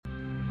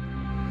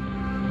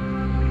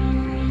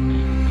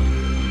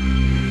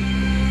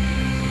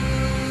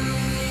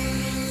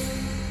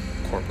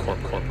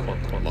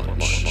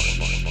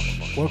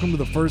Welcome to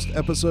the first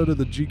episode of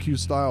the GQ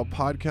Style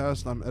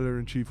podcast. I'm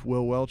editor-in-chief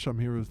Will Welch. I'm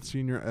here with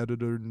senior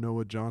editor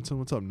Noah Johnson.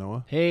 What's up,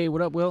 Noah? Hey,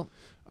 what up, Will?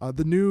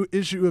 The new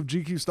issue of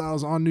GQ Style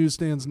is on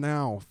newsstands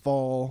now.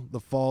 The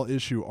fall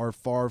issue, our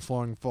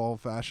far-flung fall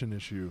fashion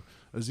issue.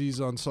 Aziz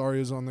Ansari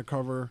is on the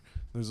cover.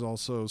 There's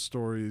also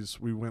stories.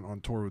 We went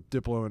on tour with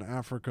Diplo in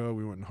Africa.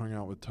 We went and hung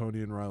out with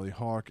Tony and Riley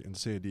Hawk in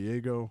San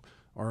Diego.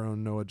 Our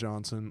own Noah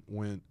Johnson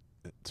went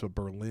to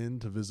Berlin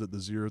to visit the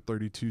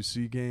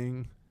 032C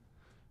gang.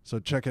 So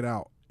check it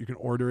out. You can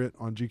order it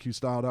on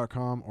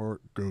gqstyle.com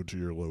or go to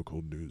your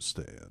local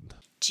newsstand.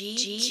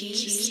 GQ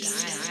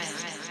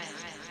Style.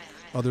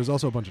 Oh, there's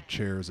also a bunch of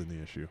chairs in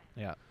the issue.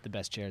 Yeah, the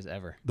best chairs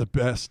ever. The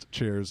best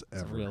chairs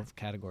It's ever. a real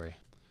category.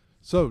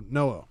 So,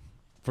 Noah,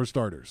 for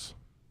starters,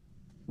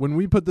 when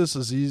we put this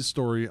Aziz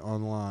story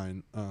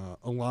online,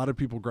 a lot of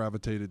people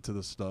gravitated to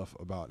the stuff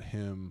about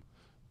him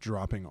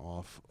dropping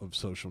off of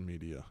social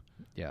media.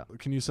 Yeah.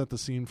 Can you set the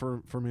scene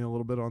for me a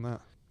little bit on that?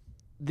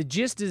 The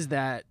gist is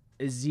that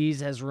Aziz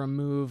has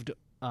removed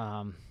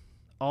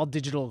all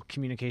digital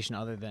communication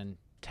other than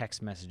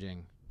text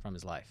messaging from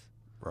his life.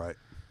 Right.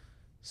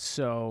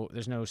 So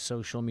there's no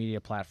social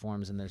media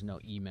platforms and there's no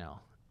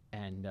email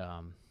and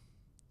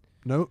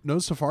No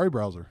Safari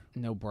browser.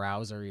 no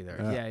browser either.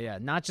 Yeah. Yeah.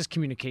 Not just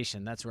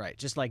communication. That's right.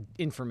 Just like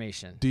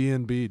information.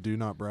 DNB, do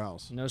not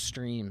browse. No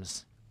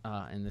streams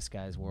in this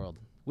guy's world,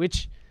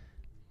 which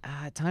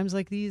at times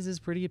like these is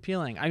pretty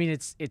appealing. I mean,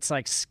 it's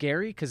like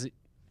scary because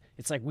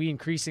it's like we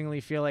increasingly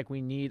feel like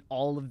we need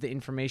all of the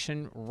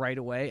information right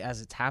away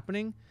as it's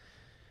happening,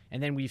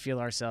 and then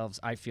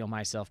I feel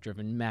myself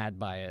driven mad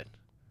by it,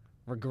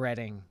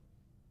 regretting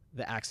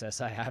the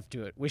access I have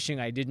to it, wishing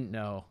I didn't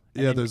know,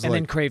 and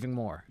then craving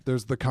more.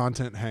 There's the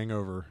content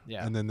hangover,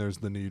 Yeah. and then there's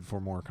the need for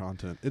more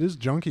content. It is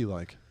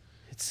junkie-like.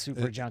 It's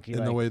super junky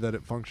in the way that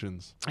it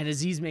functions. And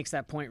Aziz makes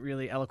that point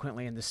really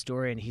eloquently in the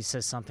story, and he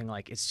says something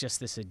like, it's just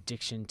this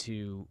addiction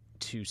to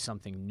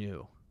something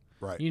new.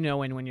 Right. You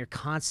know, and when you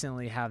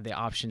constantly have the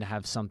option to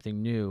have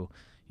something new,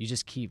 you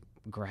just keep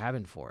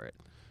grabbing for it.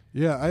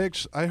 Yeah,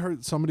 I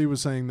heard somebody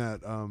was saying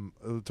that,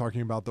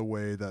 talking about the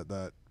way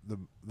that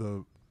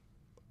the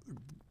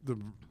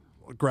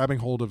grabbing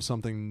hold of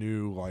something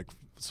new, like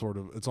sort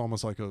of, it's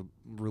almost like a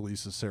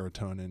release of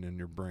serotonin in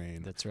your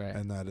brain. That's right.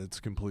 And that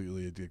it's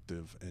completely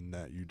addictive, and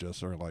that you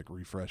just are like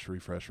refresh.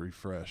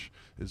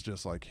 It's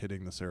just like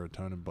hitting the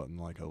serotonin button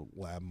like a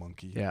lab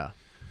monkey. Yeah.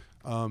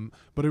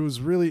 But it was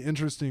really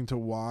interesting to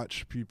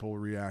watch people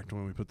react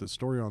when we put this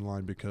story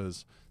online,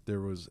 because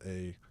there was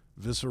a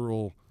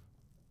visceral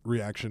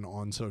reaction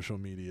on social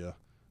media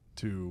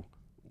to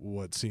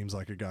what seems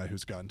like a guy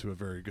who's gotten to a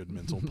very good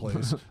mental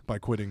place by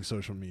quitting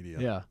social media.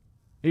 Yeah.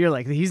 You're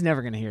like, he's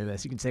never going to hear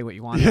this. You can say what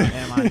you want about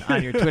him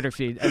on your Twitter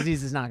feed.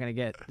 Aziz is not going to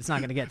get, it's not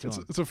going to get to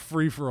him. It's a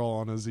free-for-all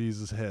on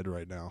Aziz's head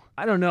right now.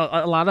 I don't know.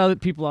 A lot of other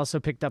people also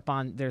picked up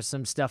on, there's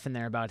some stuff in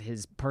there about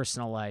his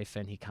personal life,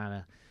 and he kind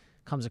of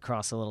comes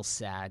across a little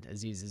sad.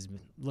 Aziz is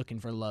looking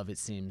for love, it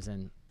seems.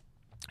 And,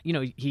 you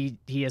know, he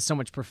has so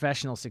much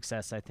professional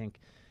success, I think,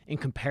 in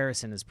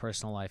comparison, his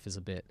personal life is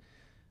a bit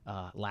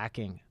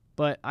lacking.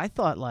 But I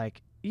thought,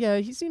 like, yeah,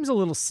 he seems a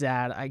little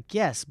sad, I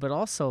guess, but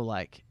also,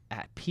 like,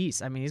 at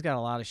peace. I mean, he's got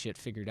a lot of shit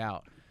figured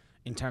out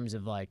in terms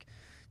of, like,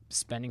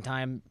 spending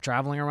time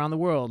traveling around the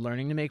world,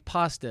 learning to make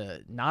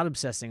pasta, not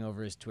obsessing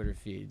over his Twitter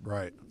feed.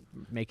 Right.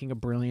 Making a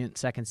brilliant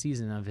second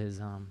season of his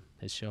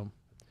show.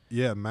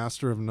 Yeah,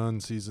 Master of None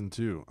Season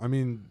 2. I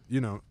mean, you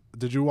know,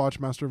 did you watch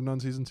Master of None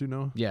Season 2,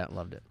 Noah? Yeah,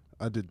 loved it.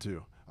 I did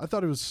too. I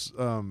thought it was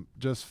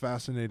just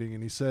fascinating,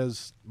 and he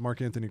says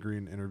Mark Anthony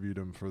Green interviewed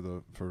him for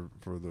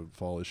the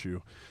fall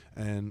issue,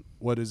 and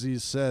what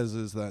Aziz says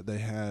is that they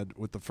had,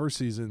 with the first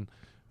season,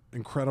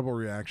 incredible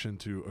reaction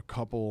to a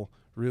couple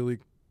really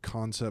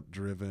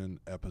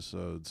concept-driven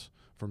episodes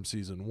from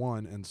season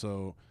 1, and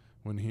so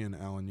when he and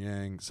Alan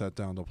Yang sat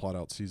down to plot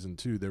out season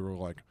 2, they were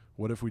like,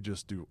 what if we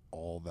just do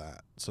all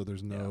that? So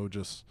there's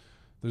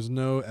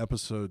no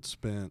episode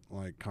spent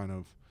like kind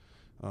of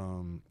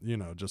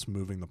just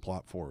moving the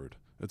plot forward.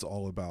 It's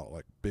all about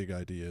like big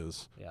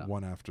ideas,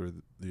 one after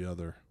the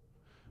other.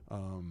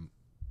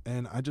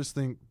 And I just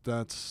think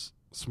that's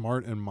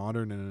smart and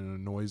modern in a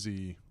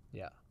noisy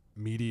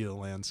media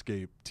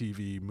landscape,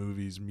 TV,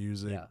 movies,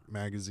 music,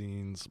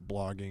 magazines,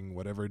 blogging,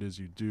 whatever it is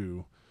you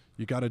do.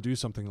 You got to do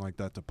something like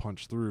that to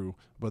punch through,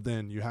 but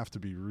then you have to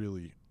be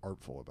really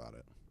artful about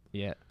it.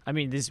 Yeah. I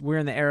mean, we're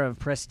in the era of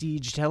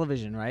prestige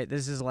television, right?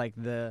 This is like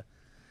the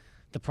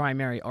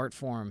primary art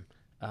form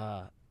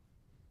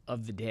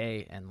of the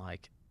day, and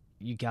like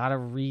you got to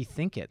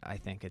rethink it, I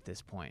think, at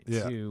this point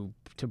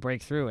to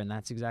break through, and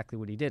that's exactly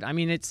what he did. I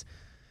mean, it's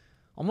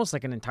almost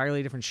like an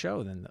entirely different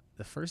show than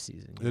the first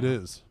season. It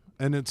is.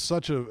 And it's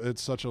such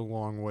a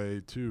long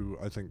way too.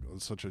 I think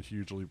it's such a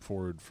huge leap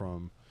forward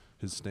from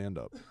his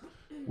stand-up,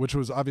 which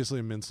was obviously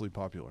immensely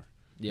popular.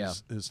 Yeah,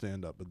 his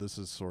stand-up, but this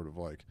is sort of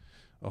like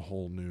a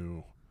whole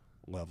new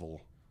level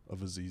of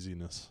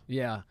Aziziness.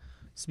 Yeah.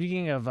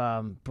 Speaking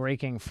of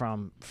breaking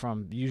from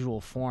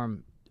usual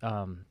form,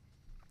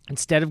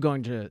 instead of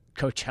going to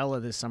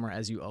Coachella this summer,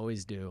 as you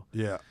always do.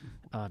 Yeah.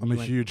 I'm you a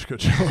went- huge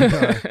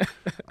Coachella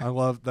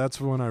guy. That's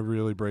when I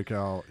really break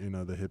out,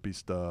 the hippie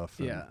stuff.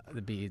 And Yeah,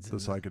 the beads. the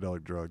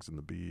psychedelic drugs and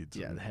the beads.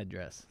 Yeah, and, the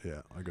headdress.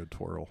 Yeah, I go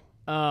twirl.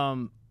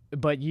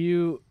 But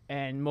you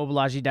and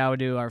Mobolaji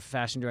Dawudu, our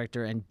fashion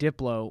director, and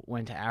Diplo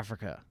went to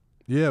Africa.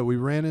 Yeah, we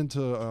ran into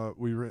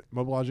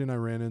Mobolaji and I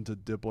ran into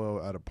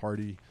Diplo at a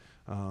party,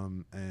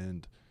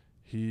 and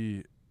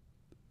he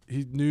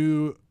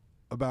knew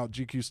about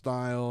GQ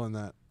Style and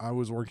that I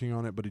was working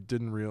on it, but he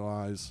didn't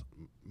realize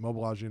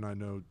Mobolaji and I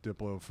know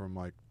Diplo from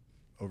like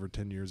over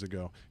 10 years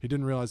ago. He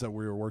didn't realize that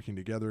we were working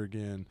together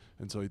again,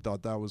 and so he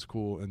thought that was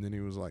cool. And then he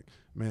was like,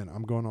 "Man,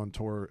 I'm going on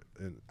tour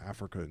in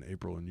Africa in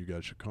April, and you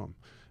guys should come."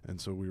 And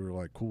so we were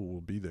like, "Cool,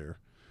 we'll be there."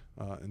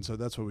 And so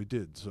that's what we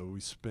did. So we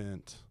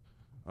spent,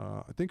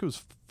 I think it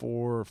was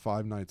 4 or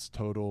 5 nights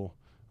total,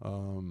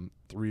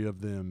 3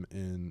 of them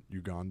in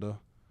Uganda.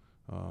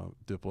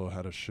 Diplo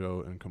had a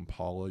show in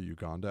Kampala,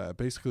 Uganda, at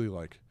basically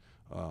like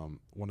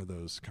one of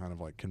those kind of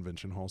like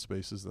convention hall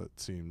spaces that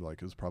seemed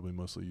like it was probably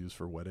mostly used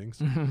for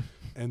weddings.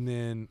 And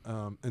then,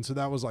 and so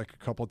that was like a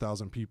couple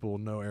thousand people,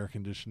 no air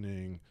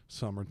conditioning,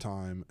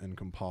 summertime in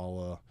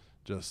Kampala,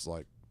 just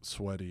like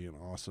sweaty and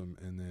awesome.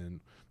 And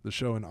then the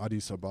show in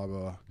Addis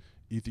Ababa,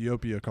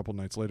 Ethiopia, a couple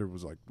nights later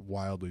was like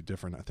wildly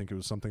different. I think it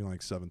was something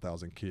like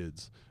 7,000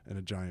 kids in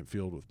a giant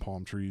field with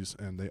palm trees.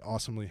 And they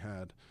awesomely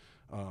had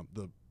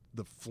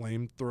the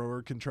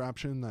flamethrower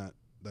contraption that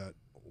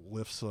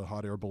lifts a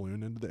hot air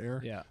balloon into the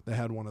air. Yeah. They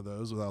had one of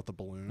those without the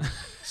balloon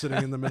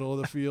sitting in the middle of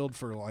the field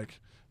for like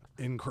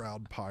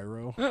in-crowd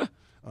pyro.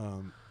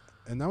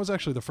 And that was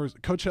actually the first.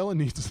 Coachella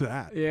needs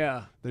that.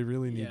 Yeah. They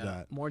really need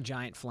that. More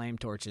giant flame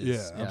torches.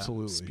 Yeah,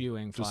 absolutely.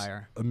 Spewing Just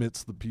fire.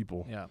 amidst the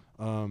people. Yeah.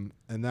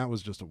 And that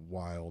was just a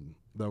wild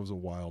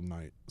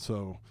night.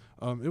 So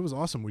it was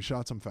awesome. We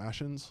shot some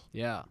fashions.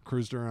 Yeah.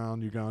 Cruised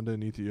around Uganda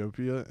and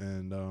Ethiopia,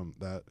 and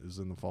that is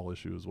in the fall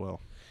issue as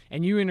well.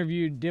 And you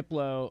interviewed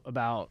Diplo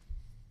about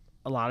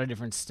a lot of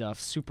different stuff.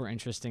 Super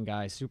interesting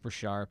guy, super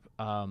sharp.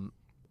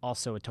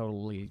 Also a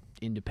totally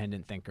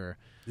independent thinker.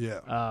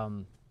 Yeah.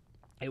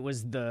 It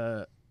was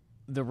the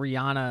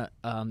Rihanna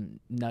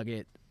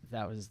nugget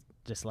that was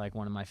just like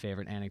one of my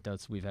favorite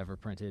anecdotes we've ever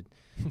printed.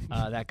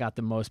 That got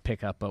the most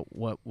pickup. But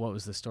what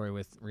was the story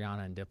with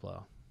Rihanna and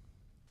Diplo?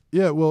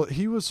 Yeah, well,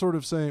 he was sort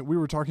of saying, we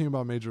were talking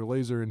about Major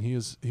Lazer, and he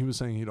was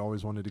saying he'd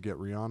always wanted to get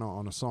Rihanna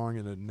on a song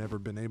and had never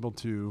been able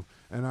to.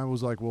 And I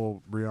was like,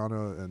 well,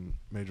 Rihanna and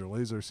Major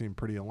Lazer seem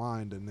pretty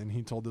aligned. And then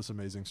he told this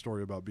amazing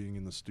story about being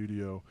in the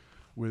studio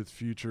with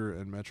Future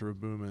and Metro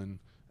Boomin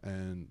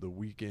and The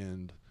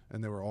Weeknd,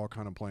 and they were all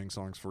kind of playing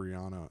songs for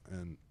Rihanna,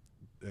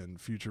 and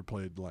Future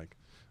played like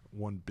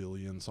 1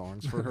 billion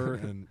songs for her,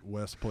 and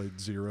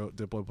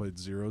Diplo played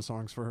 0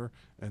 songs for her.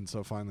 And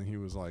so finally he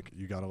was like,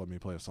 "You got to let me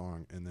play a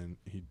song." And then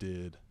he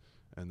did,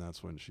 and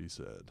that's when she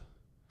said,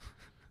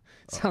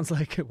 Sounds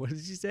like, what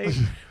did you say?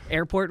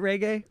 Airport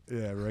reggae?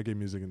 yeah, reggae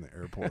music in the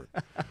airport.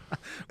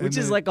 Which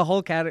is like a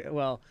whole category.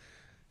 Well,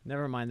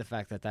 never mind the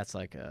fact that that's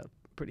like a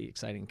pretty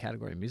exciting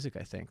category of music,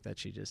 I think, that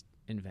she just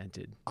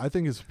invented. I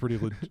think it's a pretty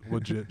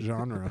legit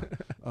genre.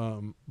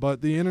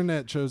 But the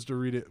internet chose to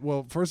read it.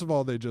 Well, first of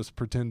all, they just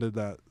pretended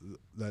that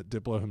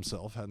Diplo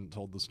himself hadn't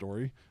told the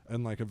story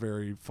in like a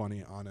very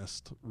funny,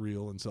 honest,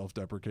 real, and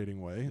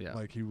self-deprecating way. Yeah.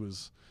 Like he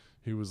was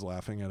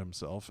laughing at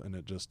himself, and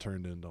it just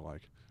turned into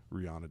like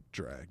Rihanna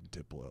dragged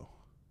Diplo.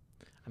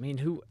 I mean,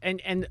 who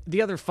and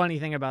the other funny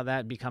thing about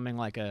that becoming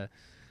like a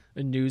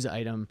news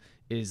item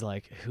is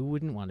like, who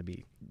wouldn't want to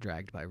be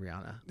dragged by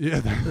Rihanna? Yeah,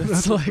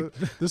 That's like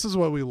this is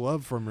what we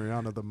love from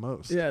Rihanna the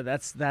most. yeah,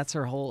 that's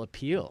her whole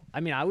appeal.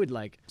 I mean, I would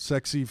like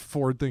Sexy,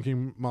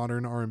 forward-thinking,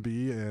 modern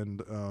R&B,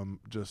 and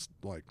just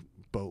like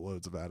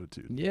boatloads of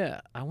attitude.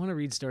 yeah, I want to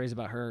read stories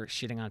about her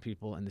shitting on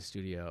people in the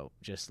studio,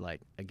 just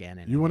like again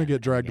and You want to again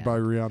get dragged and by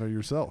again. Rihanna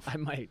yourself? I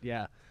might,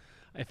 yeah.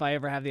 If I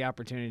ever have the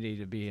opportunity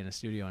to be in a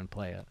studio and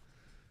play it.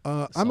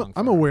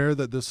 I'm aware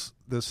that this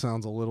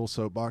sounds a little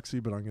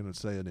soapboxy, but I'm going to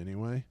say it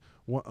anyway.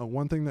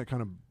 One thing that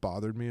kind of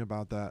bothered me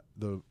about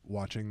the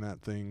watching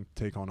that thing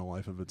take on a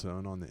life of its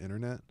own on the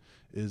internet,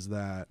 is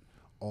that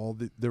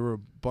there were a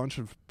bunch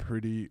of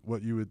pretty,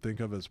 what you would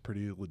think of as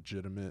pretty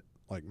legitimate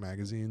like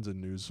magazines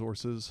and news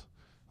sources,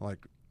 like,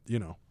 you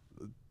know,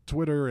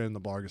 Twitter and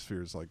the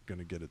blogosphere is like going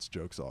to get its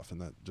jokes off,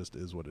 and that just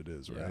is what it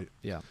is, right?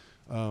 Yeah.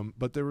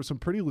 But there were some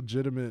pretty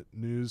legitimate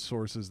news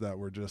sources that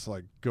were just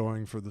like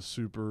going for the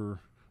super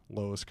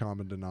lowest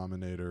common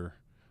denominator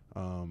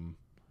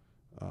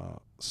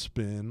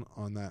spin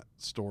on that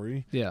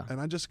story. Yeah. And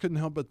I just couldn't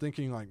help but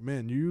thinking like,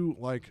 man, you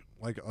like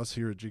us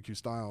here at GQ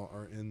Style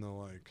are in the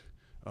like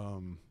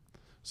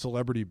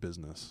celebrity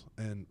business,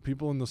 and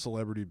people in the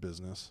celebrity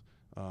business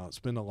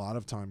spend a lot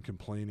of time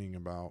complaining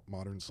about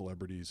modern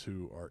celebrities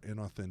who are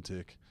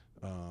inauthentic,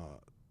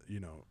 you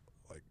know,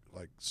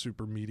 like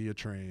super media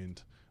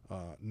trained,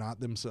 not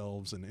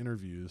themselves in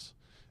interviews.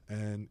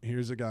 And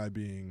here's a guy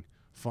being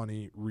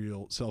funny,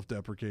 real,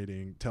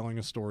 self-deprecating, telling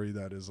a story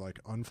that is like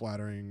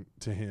unflattering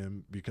to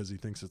him because he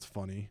thinks it's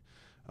funny,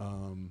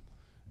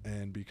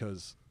 and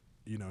because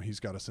you know, he's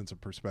got a sense of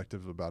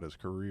perspective about his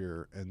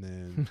career, and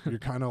then you're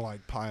kind of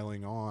like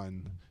piling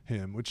on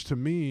him, which to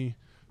me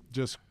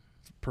just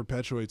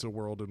perpetuates a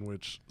world in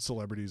which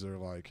celebrities are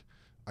like,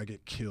 I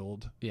get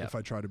killed if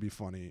I try to be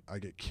funny. I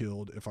get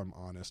killed if I'm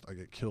honest. I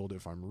get killed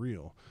if I'm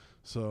real.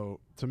 So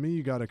to me,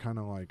 you got to kind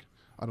of like,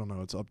 I don't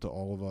know, it's up to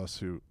all of us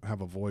who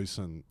have a voice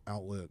and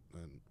outlet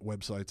and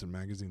websites and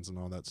magazines and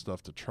all that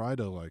stuff to try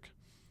to like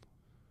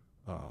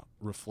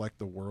reflect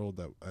the world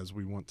that as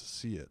we want to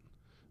see it.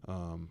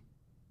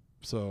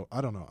 So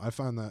I don't know. I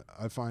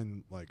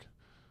find like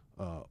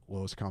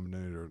lowest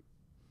common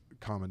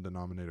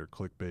denominator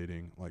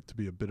clickbaiting like to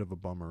be a bit of a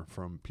bummer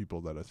from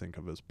people that I think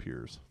of as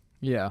peers.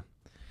 Yeah.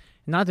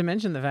 Not to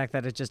mention the fact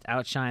that it just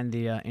outshined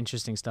the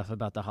interesting stuff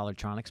about the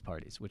Holotronics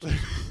parties, which is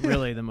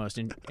really the most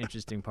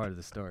interesting part of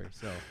the story.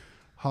 So,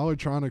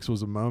 Holotronics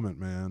was a moment,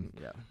 man.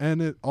 Yeah.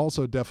 And it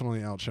also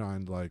definitely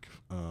outshined like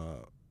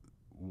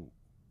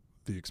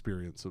the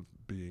experience of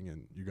being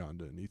in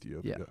Uganda and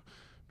Ethiopia. Yeah.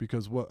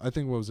 Because what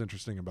was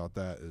interesting about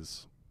that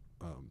is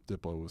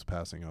Diplo was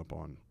passing up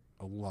on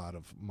a lot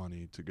of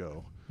money to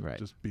go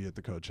just be at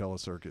the Coachella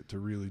circuit, to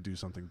really do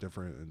something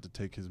different and to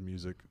take his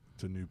music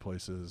to new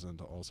places, and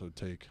to also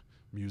take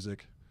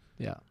music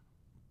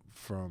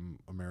from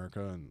America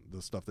and the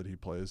stuff that he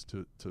plays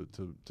to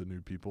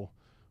new people.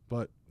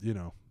 But you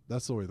know,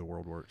 that's the way the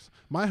world works.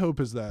 My hope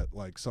is that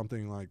like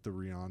something like the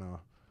Rihanna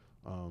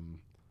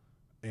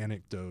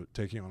anecdote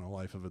taking on a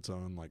life of its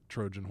own, like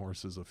Trojan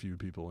horses a few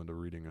people into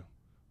reading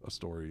a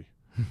story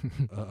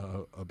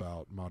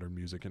about modern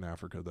music in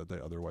Africa that they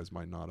otherwise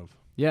might not have.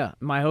 Yeah,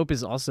 my hope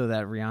is also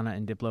that Rihanna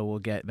and Diplo will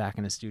get back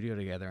in a studio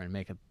together and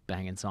make a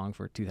banging song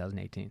for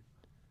 2018.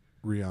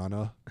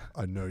 Rihanna,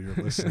 I know you're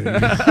listening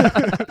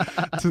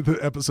to the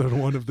episode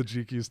 1 of the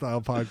GQ Style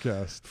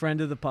podcast.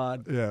 Friend of the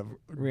pod. Yeah,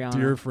 Rihanna.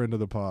 Dear friend of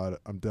the pod.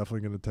 I'm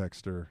definitely going to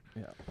text her.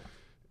 Yeah.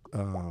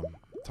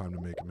 Time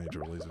to make a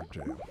major laser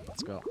jam.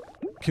 Let's go.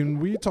 Can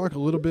we talk a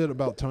little bit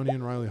about Tony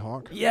and Riley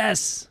Hawk?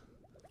 Yes.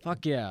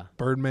 Fuck yeah.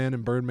 Birdman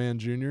and Birdman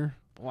Jr.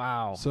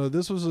 Wow. So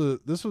this was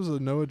a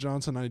Noah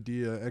Johnson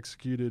idea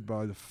executed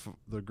by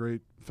the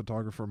great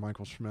photographer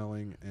Michael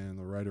Schmeling and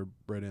the writer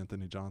Brett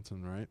Anthony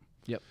Johnson, right?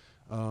 Yep.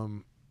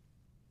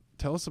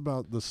 Tell us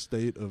about the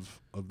state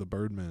of the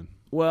Birdman.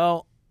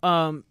 Well,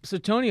 so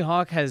Tony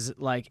Hawk has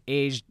like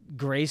aged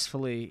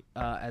gracefully,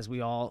 as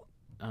we all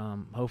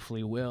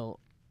hopefully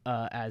will,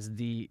 as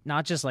the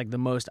not just like the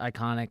most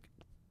iconic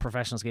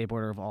professional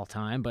skateboarder of all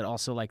time, but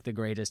also like the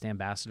greatest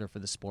ambassador for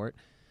the sport.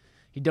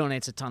 He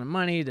donates a ton of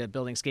money to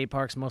building skate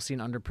parks, mostly in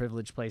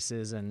underprivileged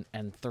places and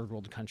third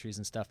world countries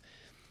and stuff.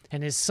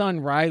 And his son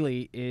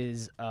Riley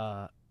is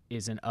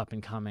an up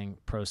and coming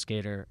pro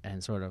skater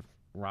and sort of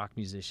rock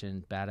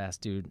musician, badass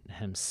dude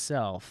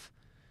himself.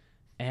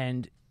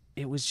 And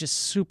it was just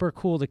super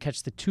cool to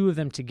catch the two of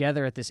them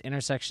together at this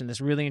intersection,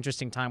 this really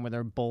interesting time where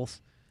they're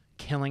both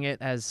killing it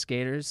as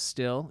skaters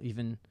still,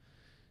 even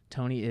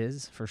Tony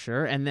is for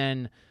sure. And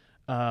then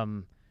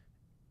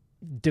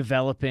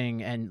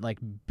developing and like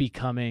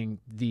becoming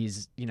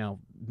these, you know,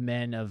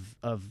 men of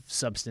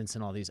substance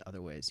in all these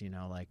other ways, you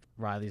know, like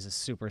Riley's a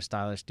super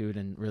stylish dude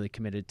and really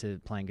committed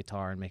to playing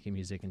guitar and making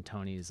music, and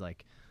Tony is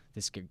like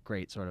this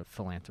great sort of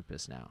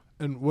philanthropist now.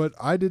 And what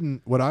I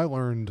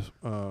learned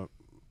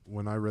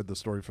when I read the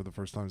story for the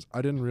first time is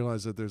I didn't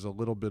realize that there's a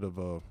little bit of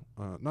a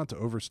not to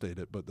overstate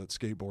it, but that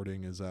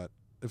skateboarding is at,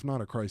 if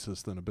not a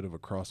crisis, then a bit of a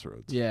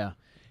crossroads. Yeah.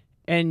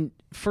 And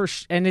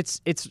it's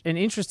an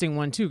interesting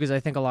one too, because I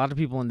think a lot of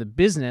people in the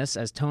business,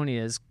 as Tony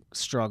is,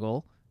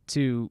 struggle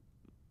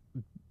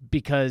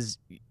because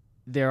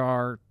there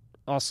are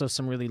also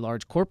some really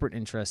large corporate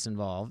interests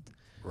involved,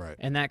 right?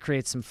 And that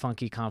creates some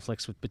funky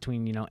conflicts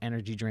between, you know,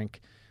 energy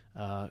drink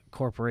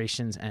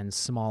corporations and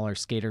smaller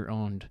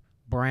skater-owned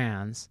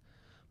brands.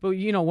 But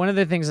you know, one of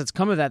the things that's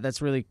come of that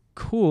that's really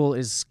cool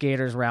is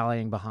skaters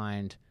rallying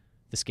behind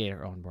the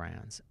skater-owned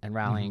brands and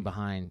rallying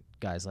behind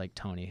guys like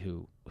Tony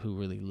who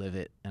really live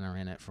it and are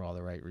in it for all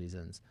the right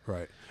reasons.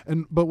 Right.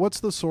 But what's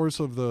the source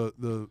of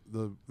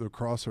the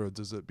crossroads?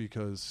 Is it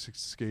because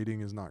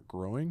skating is not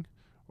growing,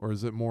 or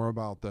is it more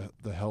about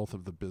the health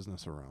of the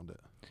business around it?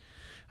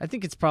 I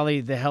think it's probably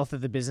the health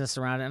of the business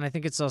around it, and I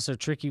think it's also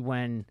tricky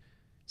when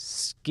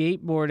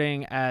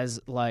skateboarding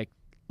as like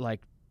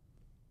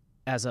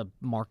as a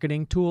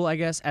marketing tool, I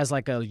guess, as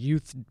like a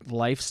youth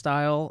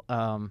lifestyle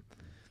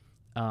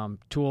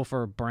tool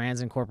for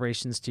brands and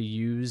corporations to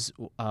use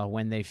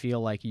when they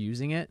feel like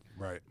using it,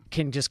 right,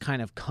 can just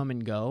kind of come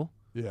and go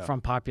from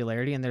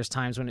popularity. And there's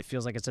times when it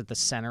feels like it's at the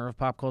center of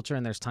pop culture,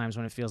 and there's times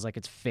when it feels like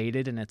it's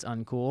faded and it's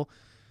uncool.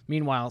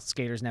 Meanwhile,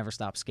 skaters never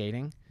stop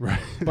skating. Right.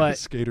 But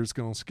skaters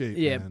gonna skate.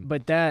 Yeah, man.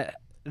 But that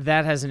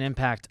has an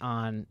impact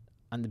on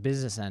the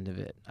business end of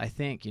it, I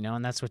think, you know,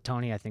 and that's what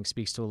Tony, I think,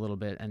 speaks to a little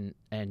bit.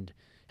 And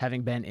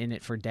having been in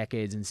it for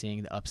decades and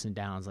seeing the ups and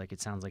downs, like, it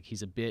sounds like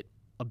he's a bit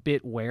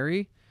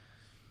wary.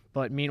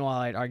 But meanwhile,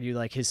 I'd argue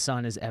like his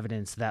son is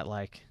evidence that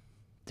like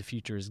the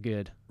future is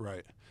good.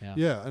 Right.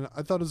 Yeah. And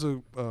I thought it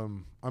was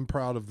I'm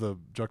proud of the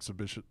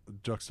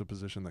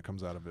juxtaposition that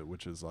comes out of it,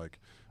 which is like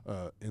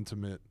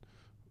intimate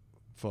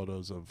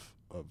photos of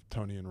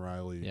Tony and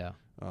Riley. Yeah.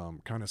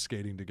 Kind of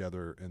skating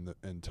together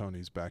in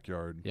Tony's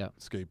backyard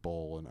skate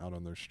bowl and out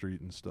on their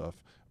street and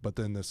stuff. But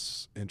then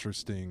this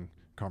interesting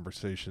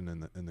conversation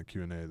in the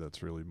Q&A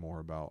that's really more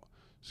about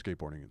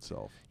skateboarding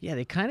itself. Yeah,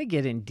 they kind of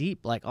get in deep,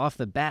 like off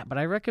the bat. But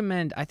I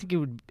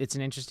think it's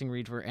an interesting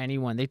read for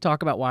anyone. They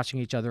talk about watching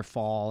each other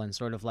fall and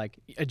sort of like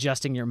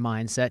adjusting your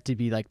mindset to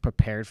be like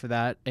prepared for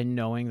that and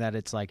knowing that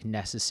it's like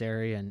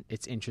necessary. And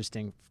it's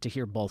interesting to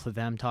hear both of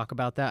them talk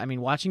about that. I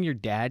mean, watching your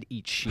dad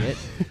eat shit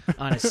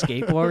on a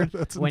skateboard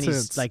when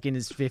intense. He's like in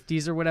his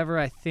 50s or whatever,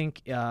 I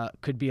think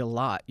could be a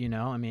lot, you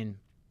know? I mean,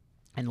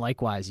 and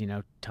likewise, you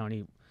know,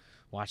 Tony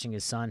watching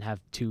his son have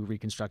 2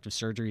 reconstructive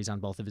surgeries on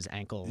both of his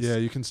ankles. Yeah,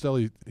 you can still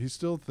he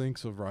still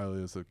thinks of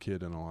Riley as a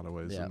kid in a lot of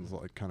ways and is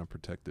like kind of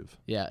protective.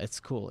 Yeah, it's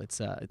cool. It's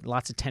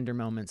lots of tender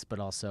moments, but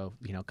also,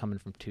 you know, coming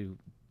from 2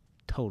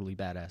 totally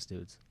badass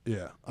dudes.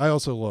 Yeah, I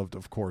also loved,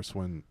 of course,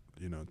 when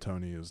you know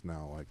Tony is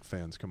now like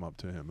fans come up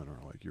to him and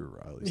are like, "You're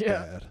Riley's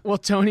dad." Well,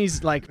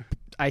 Tony's like,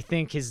 I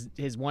think his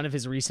one of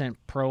his recent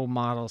pro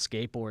model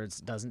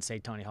skateboards doesn't say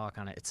Tony Hawk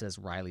on it. It says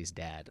Riley's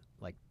dad.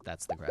 Like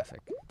that's the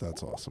graphic.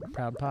 That's awesome.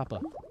 Proud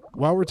Papa.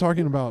 While we're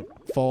talking about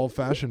fall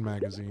fashion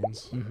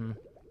magazines,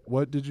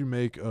 what did you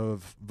make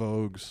of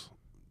Vogue's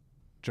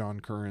John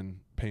Currin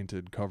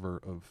painted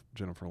cover of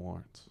Jennifer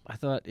Lawrence? I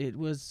thought it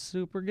was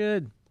super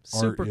good,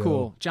 super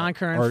cool. John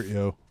Currin, Art,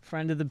 yo.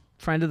 friend of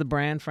the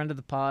brand, friend of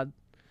the pod.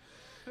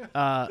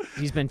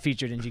 He's been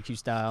featured in GQ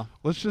Style.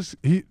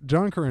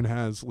 John Currin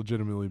has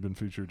legitimately been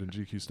featured in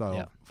GQ Style,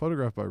 Yeah.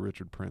 photographed by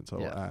Richard Prince, I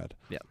will add.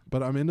 Yeah.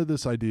 But I'm into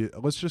this idea.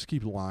 Let's just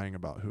keep lying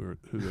about who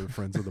the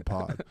friends of the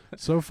pod.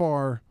 So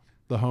far,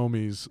 the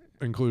homies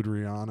include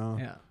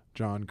Rihanna,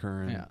 John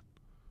Currin,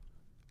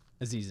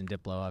 Aziz and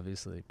Diplo,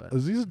 obviously, but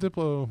Aziz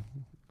Diplo,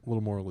 a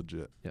little more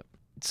legit. Yep.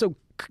 So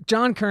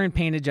John Currin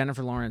painted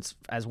Jennifer Lawrence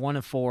as one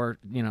of 4,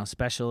 you know,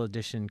 special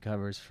edition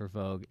covers for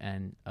Vogue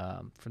and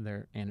for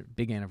their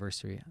big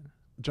anniversary.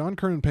 John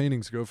Currin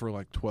paintings go for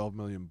like $12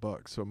 million.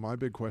 So my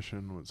big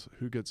question was,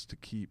 who gets to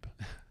keep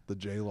the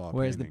J-Law?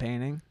 Where's the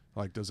painting?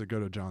 Like, does it go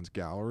to John's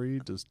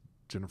gallery? Does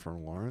Jennifer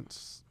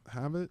Lawrence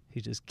have it?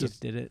 He just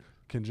gifted it.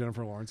 Can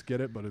Jennifer Lawrence get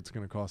it, but it's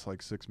going to cost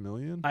like $6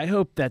 million? I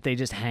hope that they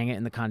just hang it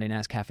in the Condé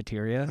Nast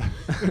cafeteria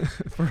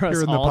for us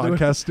Here in the all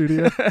podcast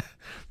studio.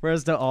 for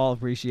us to all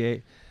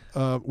appreciate.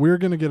 We're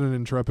going to get an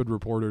intrepid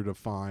reporter to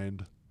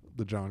find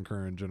the John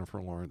Currin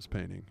Jennifer Lawrence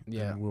painting.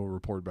 Yeah. And we'll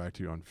report back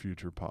to you on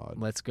future pod.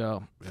 Let's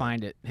go. Yeah.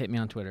 Find it. Hit me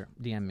on Twitter.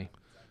 DM me.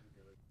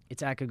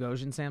 It's at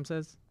Gagosian, Sam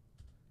says.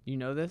 You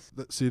know this?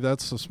 See,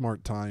 that's a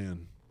smart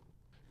tie-in.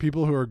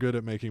 People who are good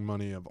at making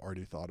money have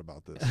already thought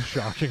about this,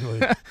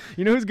 shockingly.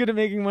 You know who's good at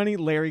making money?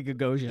 Larry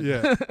Gagosian.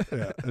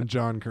 Yeah. And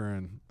John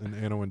Currin and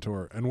Anna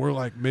Wintour. And we're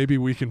like, maybe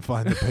we can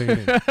find the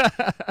painting.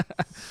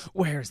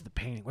 Where's the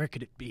painting? Where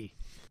could it be?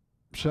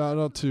 Shout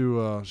out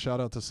to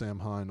Sam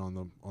Hine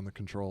on the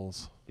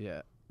controls.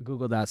 Yeah.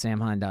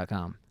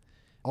 Google.samhine.com.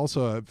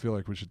 Also, I feel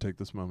like we should take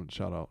this moment to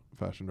shout out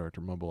fashion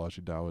director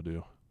Mobolaji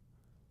Dawadu.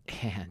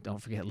 And don't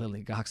forget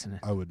Lily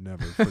Goxinen. I would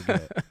never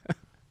forget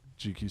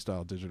GQ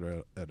Style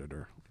digital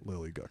editor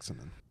Lily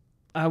Guxinen.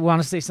 I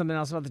want to say something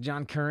else about the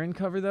John Currin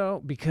cover,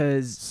 though,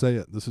 because Say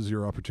it. This is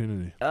your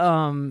opportunity.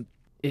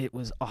 it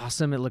was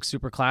awesome. It looks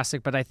super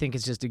classic, but I think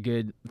it's just a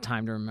good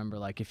time to remember,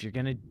 like, if you're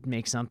going to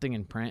make something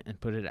in print and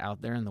put it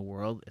out there in the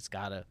world, it's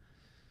got to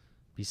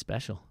be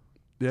special.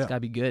 Yeah. It's got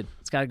to be good.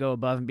 It's got to go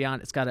above and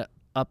beyond. It's got to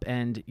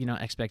upend,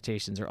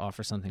 expectations or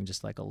offer something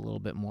just like a little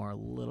bit more, a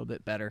little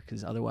bit better,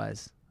 because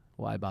otherwise,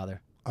 why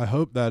bother? I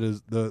hope that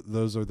is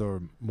those are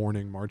the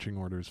morning marching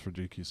orders for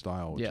GQ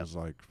Style, which is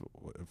like,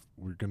 if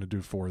we're going to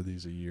do 4 of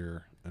these a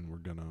year, and we're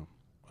gonna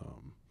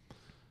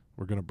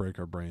break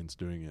our brains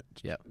doing it.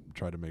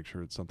 Try to make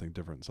sure it's something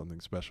different,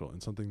 something special,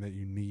 and something that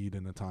you need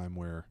in a time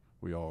where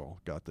we all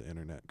got the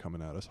internet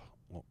coming at us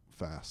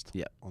fast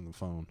on the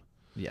phone.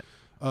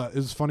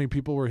 It's funny,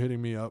 people were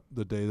hitting me up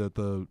the day that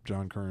the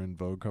John Currin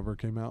Vogue cover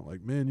came out,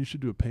 like, man, you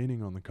should do a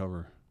painting on the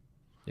cover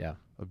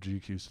of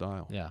GQ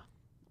Style.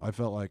 I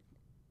felt like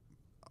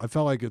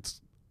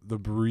it's the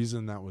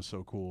reason that was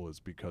so cool is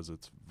because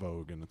it's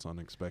Vogue and it's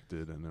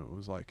unexpected, and it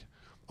was like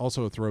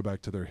also a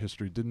throwback to their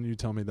history. Didn't you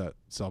tell me that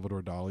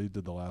Salvador Dali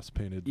did the last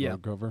painted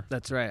Vogue cover?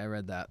 That's right. I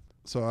read that.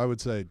 So I would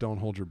say don't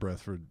hold your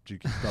breath for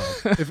GQ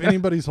Style. If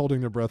anybody's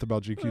holding their breath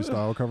about GQ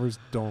Style covers,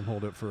 don't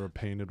hold it for a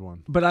painted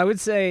one. But I would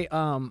say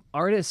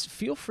artists,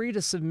 feel free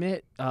to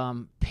submit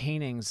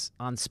paintings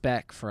on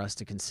spec for us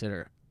to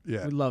consider.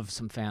 Yeah. We love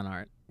some fan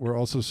art. We're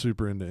also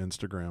super into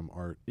Instagram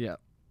art. Yeah.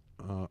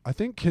 I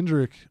think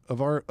Kendrick, of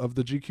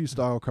the GQ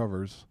Style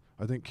covers,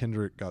 I think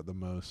Kendrick got the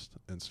most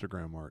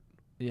Instagram art.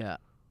 Yeah.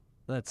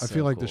 I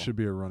feel like this should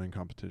be a running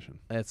competition.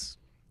 That's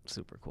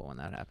super cool when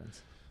that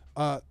happens.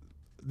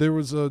 There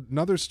was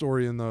another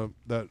story in that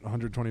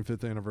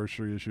 125th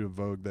anniversary issue of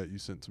Vogue that you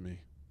sent to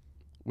me,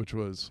 which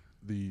was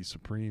the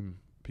Supreme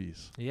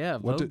piece. Yeah,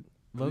 Vogue.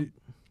 Vogue.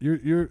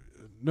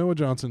 Noah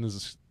Johnson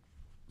is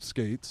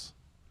skates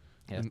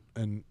Yeah.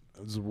 and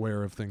is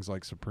aware of things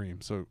like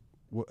Supreme. So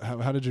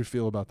How did you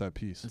feel about that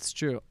piece? It's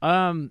true.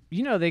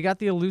 They got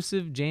the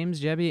elusive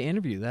James Jebbia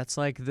interview. That's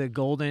like the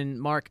golden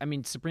mark. I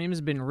mean, Supreme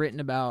has been written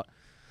about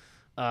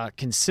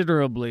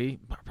considerably,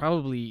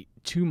 probably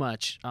too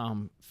much,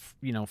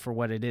 for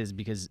what it is,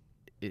 because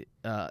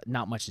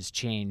not much has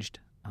changed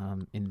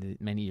in the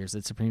many years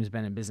that Supreme's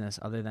been in business,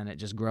 other than it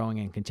just growing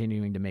and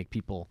continuing to make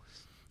people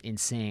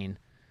insane,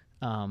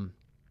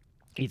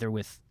 either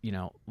with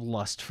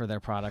lust for their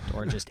product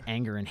or just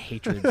anger and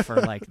hatred for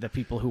like the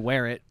people who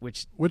wear it,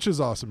 which is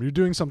awesome. You're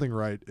doing something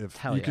right if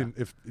Hell you yeah. can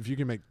if you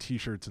can make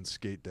T-shirts and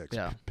skate decks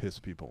Yeah. piss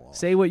people off.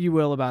 Say what you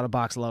will about a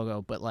box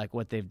logo, but like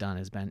what they've done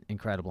has been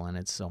incredible, and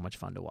it's so much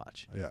fun to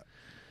watch. Yeah.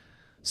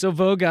 So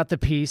Vogue got the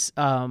piece,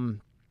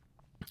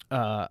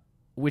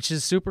 which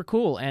is super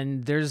cool,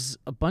 and there's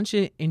a bunch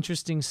of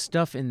interesting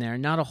stuff in there.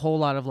 Not a whole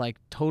lot of like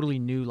totally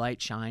new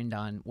light shined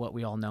on what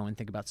we all know and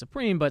think about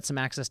Supreme, but some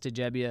access to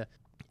Jebbia.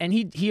 And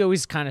he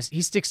always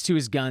he sticks to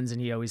his guns, and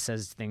he always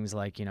says things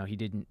like,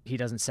 he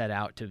doesn't set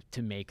out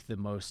to make the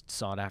most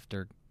sought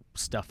after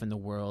stuff in the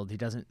world. They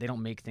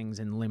don't make things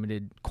in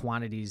limited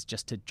quantities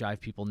just to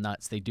drive people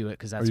nuts. They do it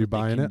because that's what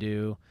they can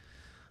do.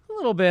 A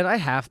little bit. I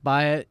half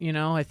buy it.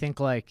 I think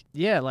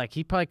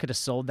he probably could have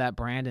sold that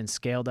brand and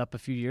scaled up a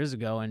few years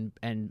ago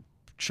and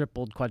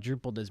tripled,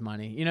 quadrupled his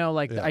money.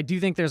 I do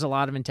think there's a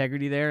lot of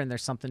integrity there, and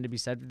there's something to be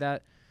said for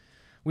that.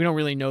 We don't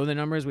really know the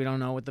numbers. We don't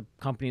know what the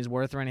company is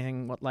worth or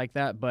anything like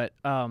that. But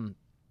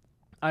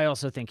I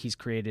also think he's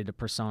created a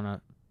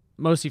persona,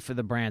 mostly for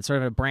the brand, sort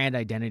of a brand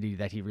identity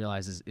that he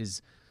realizes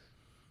is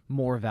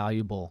more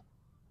valuable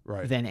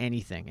than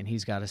anything. And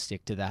he's got to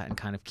stick to that and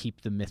kind of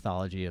keep the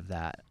mythology of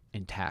that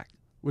intact.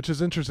 Which is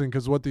interesting,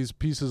 because what these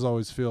pieces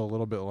always feel a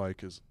little bit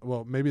like is,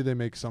 well, maybe they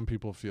make some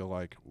people feel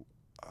like,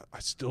 I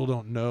still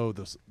don't know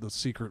the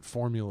secret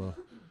formula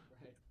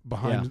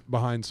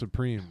behind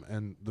Supreme,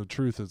 and the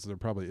truth is there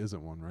probably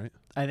isn't one, right?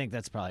 I think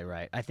that's probably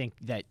right. I think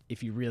that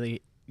if you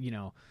really,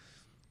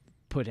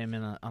 put him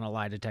on a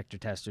lie detector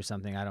test or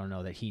something, I don't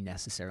know that he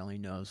necessarily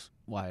knows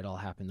why it all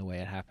happened the way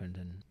it happened.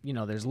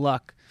 And there's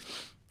luck,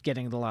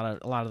 getting a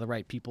lot of the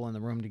right people in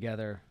the room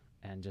together,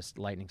 and just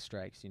lightning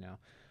strikes.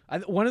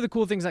 One of the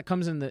cool things that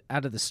comes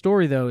out of the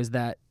story, though, is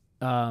that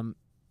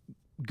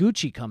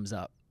Gucci comes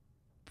up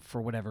for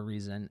whatever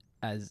reason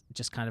as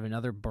just kind of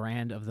another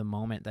brand of the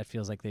moment that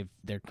feels like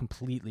they're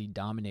completely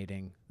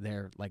dominating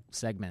their like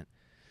segment.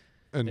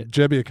 And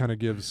Jebbia kind of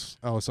gives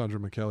Alessandro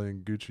Michele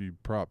and Gucci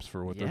props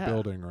for what they're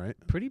building, right?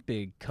 Pretty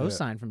big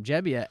cosign from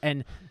Jebbia,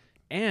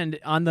 and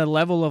on the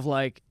level of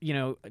like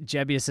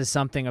Jebbia says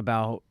something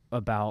about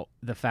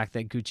the fact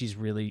that Gucci's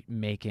really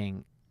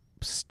making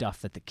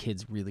stuff that the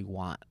kids really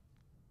want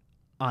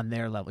on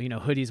their level,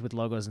 hoodies with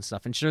logos and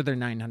stuff. And sure, they're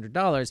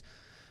 $900,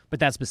 but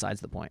that's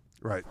besides the point.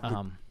 Right.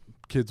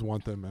 Kids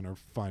want them and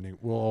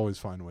we'll always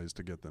find ways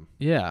to get them.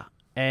 Yeah.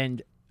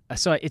 And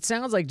so it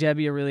sounds like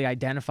Jebbia really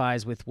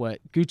identifies with what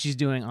Gucci's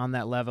doing on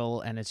that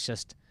level, and it's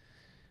just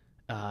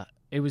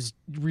it was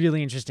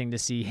really interesting to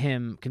see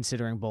him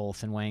considering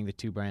both and weighing the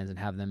two brands and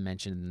have them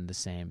mentioned in the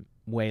same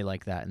way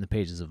like that in the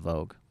pages of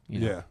Vogue.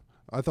 Yeah.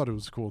 I thought it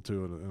was cool,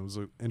 too, and it was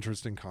an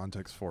interesting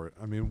context for it.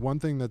 I mean, one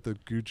thing that the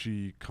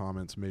Gucci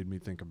comments made me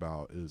think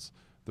about is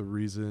the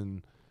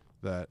reason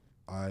that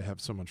I have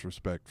so much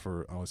respect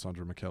for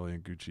Alessandro Michele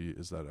and Gucci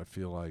is that I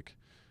feel like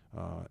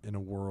in a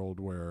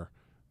world where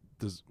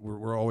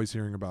we're always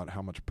hearing about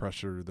how much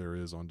pressure there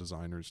is on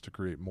designers to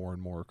create more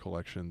and more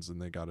collections,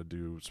 and they got to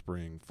do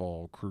spring,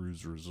 fall,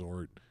 cruise,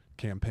 resort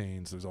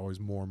campaigns. There's always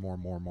more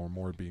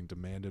being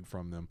demanded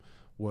from them.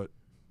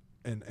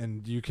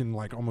 And you can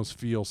like almost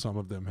feel some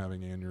of them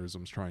having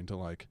aneurysms trying to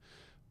like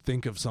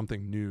think of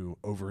something new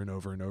over and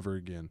over and over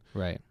again.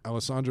 Right.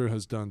 Alessandro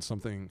has done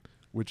something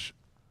which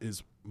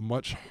is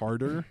much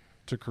harder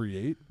to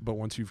create, but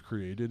once you've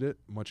created it,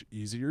 much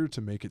easier to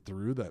make it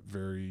through that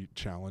very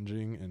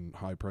challenging and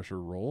high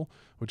pressure role,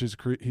 which is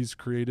he's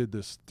created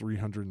this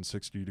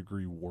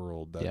 360-degree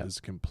world that is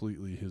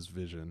completely his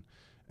vision.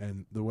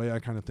 And the way I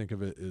kind of think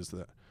of it is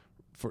that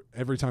for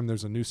every time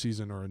there's a new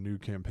season or a new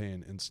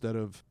campaign, instead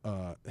of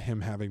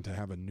him having to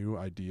have a new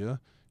idea,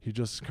 he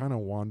just kind of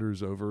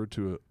wanders over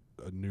to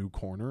a new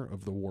corner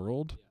of the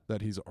world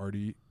that he's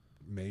already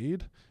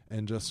made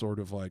and just sort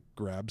of like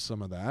grabs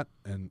some of that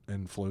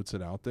and floats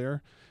it out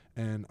there.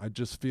 And I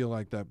just feel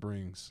like that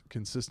brings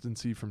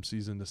consistency from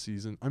season to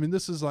season. I mean,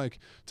 this is like,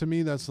 to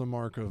me, that's the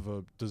mark of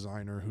a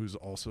designer who's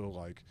also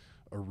like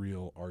a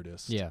real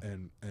artist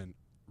and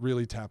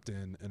really tapped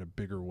in a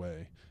bigger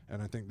way.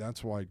 And I think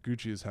that's why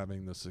Gucci is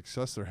having the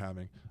success they're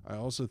having. I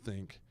also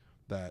think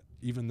that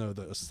even though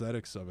the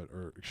aesthetics of it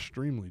are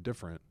extremely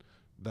different,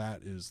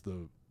 that is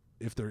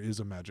if there is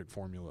a magic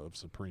formula of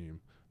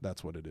Supreme,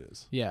 that's what it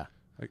is. Yeah.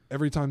 Like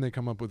every time they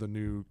come up with a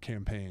new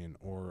campaign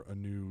or a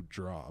new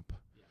drop,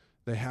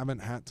 they haven't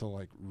had to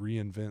like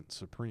reinvent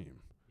Supreme.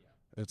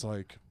 It's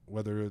like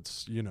whether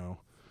it's,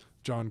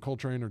 John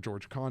Coltrane or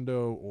George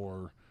Condo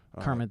or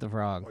Kermit the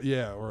Frog.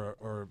 Yeah,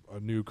 or a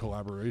new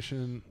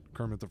collaboration,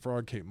 Kermit the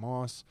Frog, Kate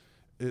Moss.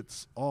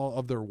 It's all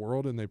of their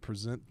world, and they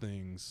present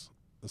things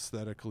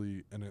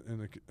aesthetically in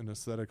an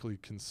aesthetically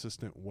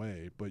consistent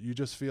way, but you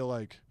just feel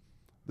like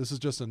this is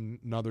just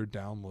another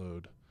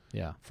download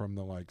from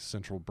the like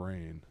central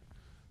brain,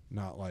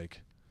 not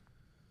like,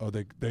 oh,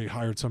 they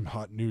hired some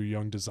hot new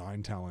young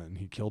design talent and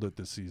he killed it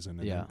this season,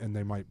 and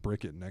they might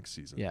brick it next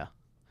season.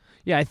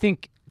 Yeah, I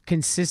think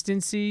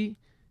consistency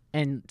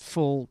and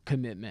full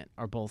commitment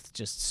are both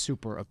just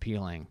super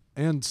appealing.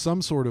 And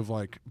some sort of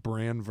like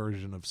brand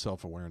version of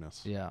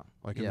self-awareness. Yeah.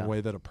 Like in a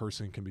way that a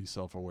person can be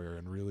self-aware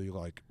and really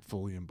like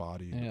fully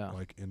embodied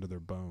like into their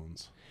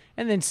bones.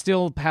 And then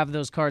still have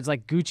those cards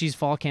like Gucci's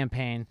fall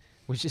campaign,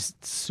 which is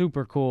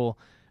super cool.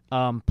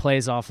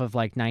 Plays off of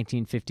like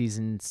 1950s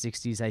and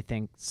 60s, I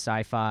think,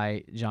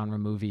 sci-fi genre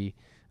movie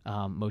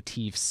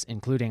motifs,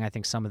 including I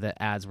think some of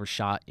the ads were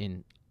shot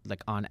in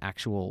like on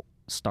actual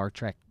Star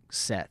Trek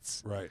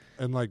sets. Right.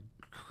 And like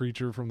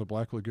Creature from the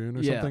Black Lagoon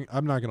or something.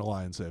 I'm not going to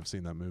lie and say I've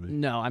seen that movie.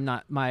 No, I'm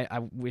not. I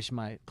wish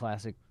my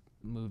classic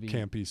movie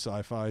campy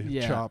sci-fi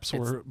chops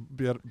were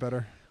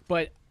better.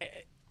 But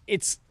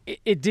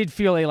it did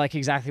feel like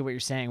exactly what you're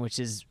saying, which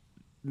is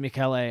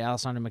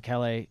Alessandro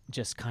Michele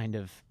just kind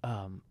of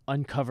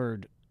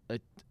uncovered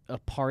a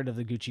part of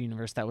the Gucci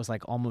universe that was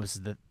like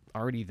almost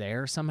already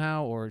there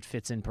somehow, or it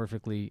fits in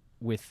perfectly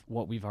with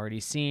what we've already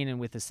seen and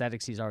with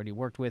aesthetics he's already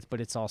worked with,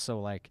 but it's also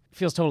like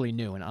feels totally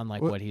new and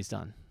unlike what he's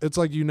done. It's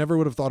like you never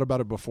would have thought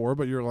about it before,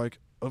 but you're like,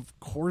 of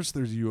course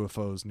there's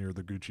UFOs near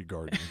the Gucci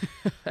garden.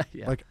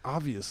 Like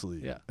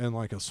obviously. And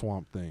like a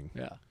swamp thing.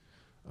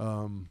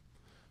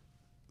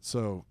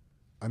 So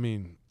I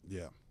mean,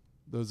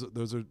 those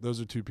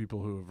are two people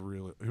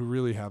who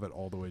really have it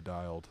all the way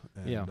dialed,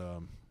 and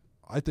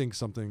I think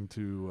something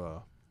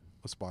to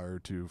aspire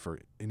to for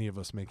any of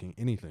us making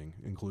anything,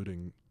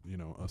 including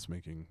us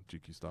making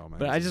GQ style magazine.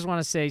 But I just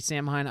want to say,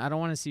 Sam Hine, I don't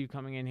want to see you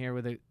coming in here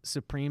with a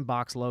Supreme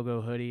box logo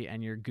hoodie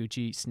and your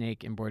Gucci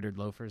snake embroidered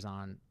loafers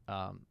on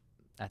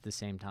at the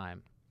same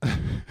time.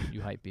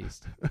 You hype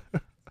beast.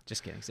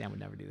 Just kidding. Sam would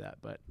never do that.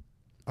 But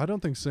I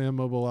don't think Sam,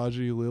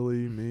 Mobilaji,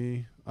 Lily,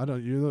 me. I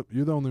don't.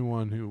 You're the only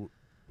one who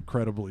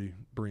credibly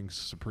brings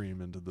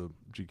Supreme into the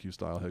GQ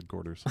style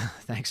headquarters.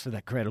 Thanks for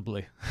that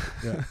credibly.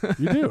 Yeah,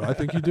 you do. I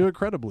think you do it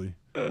credibly.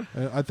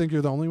 I think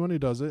you're the only one who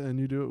does it, and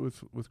you do it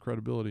with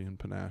credibility and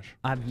panache.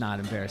 I'm not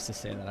embarrassed to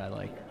say that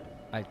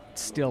I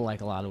still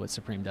like a lot of what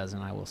Supreme does,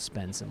 and I will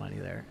spend some money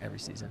there every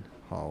season.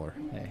 Holler.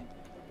 Hey,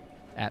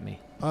 at me.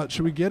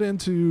 Should we get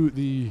into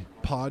the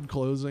pod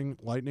closing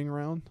lightning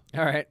round?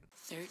 All right.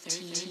 13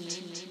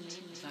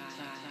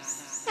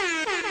 vibes.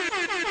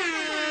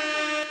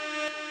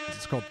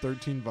 It's called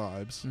 13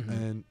 Vibes,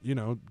 and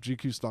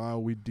GQ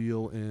style, we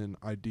deal in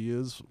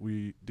ideas,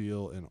 we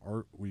deal in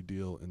art, we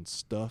deal in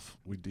stuff,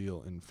 we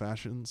deal in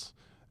fashions,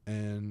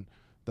 and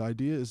the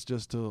idea is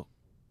just to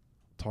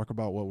talk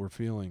about what we're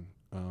feeling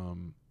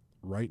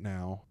right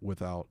now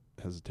without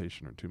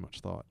hesitation or too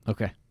much thought.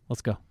 Okay,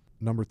 let's go.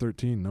 Number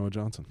 13, Noah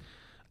Johnson.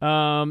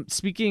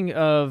 Speaking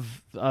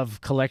of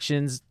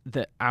collections,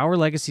 the Our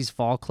Legacies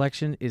fall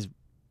collection is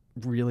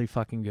really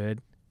fucking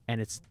good,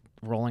 and it's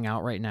rolling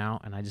out right now,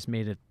 and I just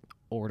made an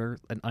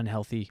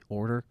unhealthy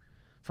order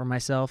for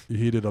myself. You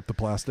heated up the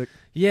plastic?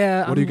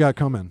 Yeah. What do you got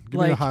coming?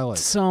 Give me the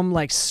highlights. Some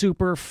like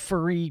super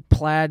furry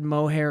plaid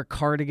mohair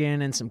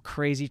cardigan and some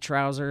crazy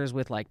trousers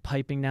with like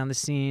piping down the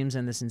seams,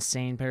 and this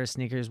insane pair of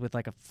sneakers with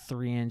like a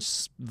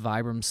 3-inch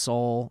Vibram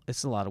sole.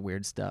 It's a lot of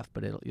weird stuff,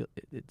 but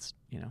it's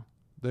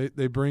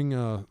They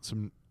bring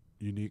some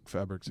unique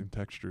fabrics and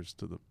textures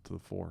to the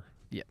fore.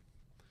 Yeah.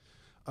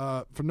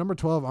 For number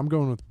 12, I'm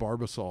going with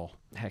Barbasol.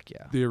 Heck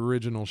yeah. The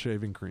original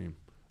shaving cream.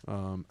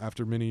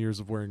 After many years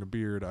of wearing a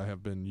beard, I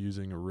have been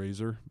using a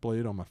razor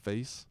blade on my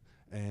face,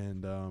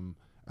 and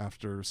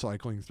after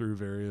cycling through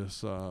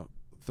various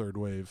third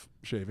wave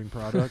shaving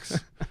products,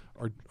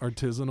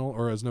 artisanal,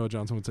 or as Noah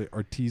Johnson would say,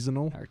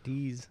 artisanal.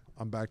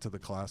 I'm back to the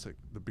classic,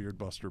 the Beard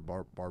Buster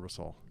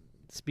Barbasol.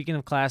 Speaking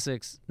of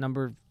classics,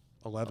 number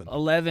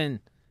 11,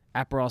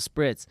 Aperol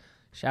Spritz.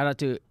 Shout out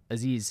to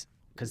Aziz,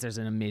 because there's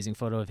an amazing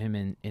photo of him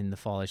in the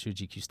fall issue of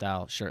GQ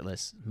Style,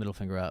 shirtless, middle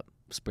finger up,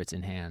 Spritz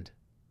in hand.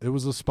 It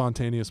was a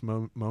spontaneous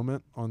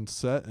moment on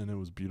set, and it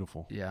was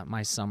beautiful. Yeah,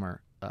 my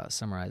summer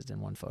summarized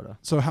in one photo.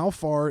 So how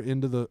far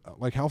into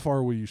how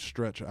far will you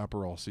stretch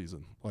Aperol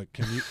season? Like,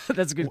 can you?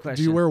 That's a good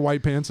question. Do you wear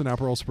white pants and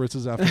Aperol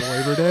Spritzes after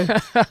Labor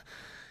Day?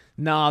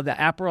 No, the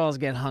Aperols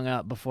get hung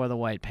up before the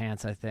white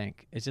pants, I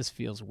think. It just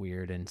feels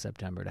weird in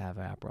September to have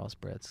an Aperol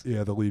Spritz.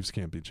 Yeah, the leaves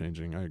can't be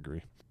changing. I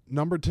agree.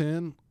 Number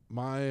 10,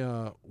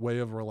 my way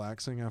of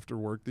relaxing after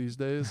work these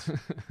days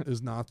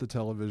is not the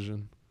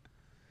television.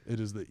 It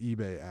is the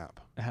eBay app.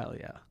 Hell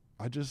yeah.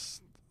 I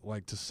just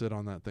like to sit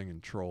on that thing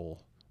and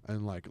troll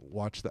and like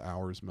watch the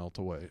hours melt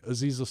away.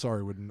 Aziz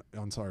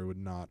Ansari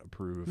would not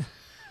approve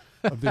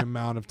of the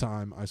amount of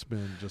time I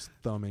spend just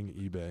thumbing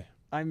eBay.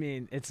 I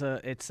mean,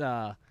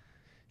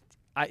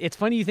 It's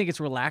funny you think it's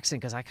relaxing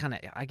because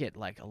I get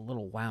like a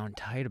little wound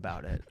tight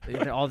about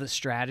it. All the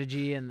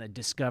strategy and the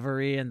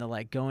discovery and the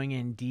like going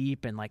in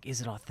deep and like,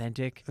 is it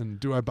authentic? And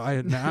do I buy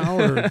it now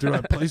or do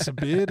I place a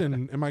bid?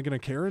 And am I going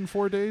to care in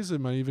 4 days?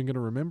 Am I even going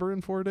to remember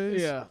in 4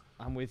 days? Yeah,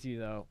 I'm with you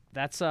though.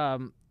 That's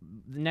the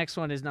next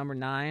one is number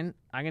 9.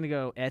 I'm gonna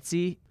go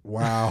Etsy.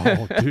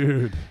 Wow,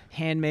 dude.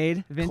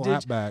 Handmade,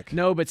 vintage. Clapback.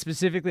 No, but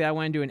specifically, I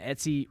went into an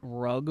Etsy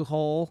rug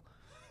hole.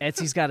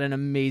 Etsy's got an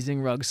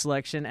amazing rug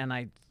selection, and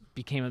I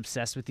became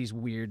obsessed with these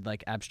weird,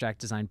 like, abstract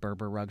design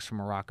Berber rugs from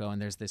Morocco.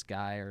 And there's this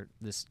guy or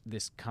this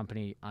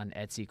company on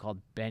Etsy called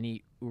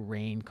Benny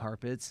Urain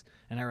Carpets,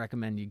 and I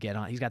recommend you get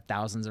on. He's got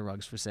thousands of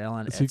rugs for sale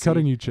on Etsy. Is he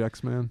cutting you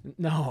checks, man?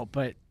 No,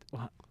 but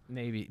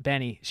maybe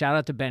Benny. Shout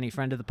out to Benny,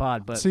 friend of the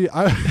pod. But see,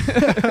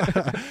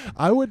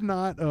 I would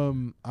not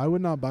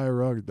buy a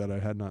rug that I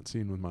had not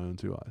seen with my own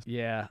 2 eyes.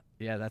 Yeah,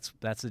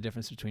 that's the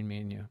difference between me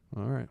and you.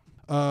 All right.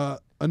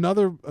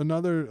 Another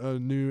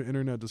new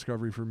internet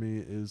discovery for me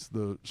is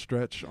the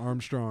Stretch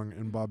Armstrong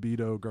and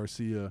Bobbito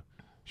Garcia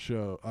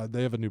show.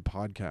 They have a new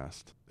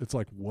podcast. It's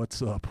like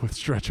What's Up with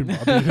Stretch and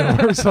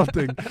Bobbito or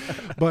something.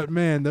 But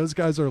man, those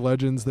guys are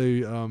legends. They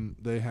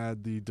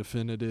had the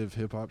definitive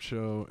hip hop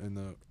show in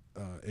the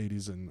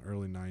 80s and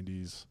early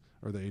 90s,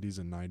 or the 80s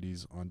and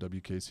 90s on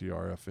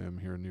WKCR FM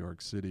here in New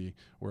York City,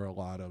 where a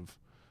lot of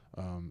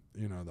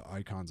the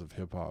icons of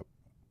hip hop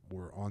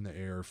were on the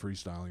air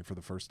freestyling for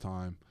the first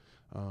time.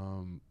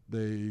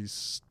 They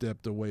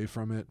stepped away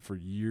from it for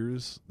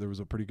years. There was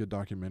a pretty good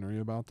documentary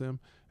about them,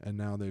 and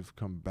now they've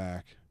come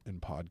back in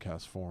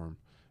podcast form.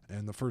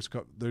 And the first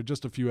they're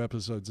just a few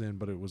episodes in,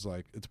 but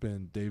it's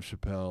been Dave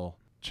Chappelle,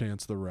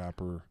 Chance the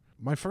Rapper.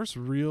 My first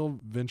real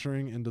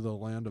venturing into the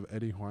land of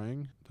Eddie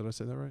Huang. Did I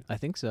say that right? I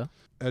think so.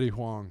 Eddie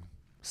Huang.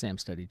 Sam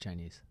studied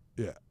Chinese.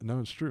 Yeah,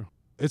 no, it's true.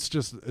 It's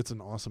an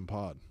awesome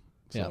pod.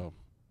 So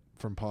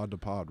from pod to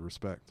pod,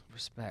 respect.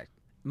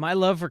 My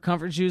love for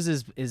comfort shoes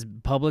is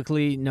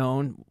publicly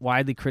known,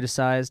 widely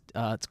criticized.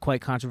 It's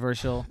quite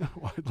controversial.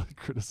 Widely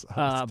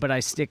criticized. But I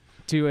stick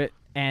to it.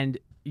 And,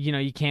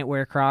 you can't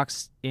wear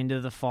Crocs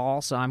into the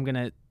fall, so I'm going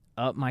to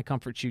up my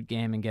comfort shoe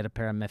game and get a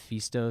pair of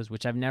Mephistos,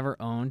 which I've never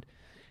owned.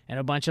 And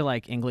a bunch of,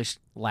 like, English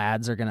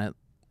lads are going to,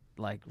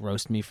 like,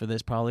 roast me for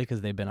this probably because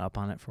they've been up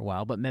on it for a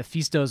while. But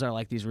Mephistos are,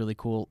 like, these really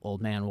cool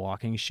old man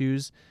walking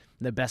shoes.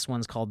 The best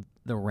one's called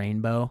the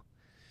Rainbow.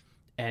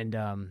 And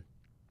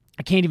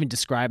I can't even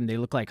describe them. They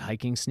look like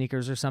hiking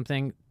sneakers or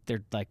something.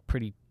 They're, like,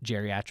 pretty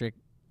geriatric,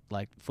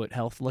 like, foot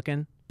health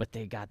looking. But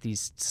they got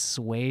these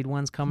suede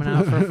ones coming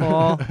out for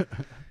fall.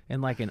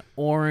 And like an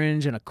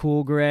orange and a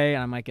cool gray,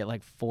 and I might get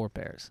like 4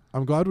 pairs.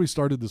 I'm glad we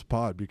started this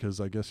pod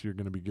because I guess you're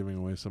going to be giving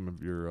away some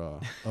of your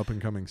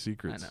up-and-coming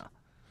secrets. I know.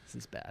 This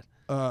is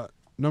bad.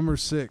 Number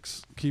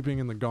 6, keeping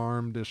in the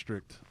Garm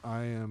district,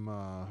 I'm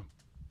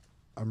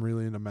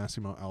really into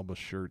Massimo Alba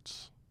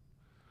shirts.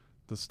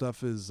 The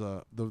stuff is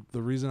the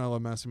reason I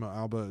love Massimo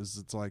Alba is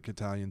it's like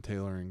Italian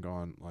tailoring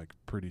gone like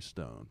pretty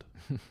stoned.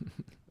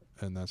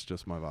 And that's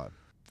just my vibe.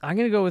 I'm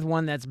going to go with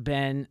one that's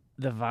been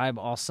the vibe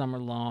all summer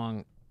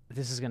long.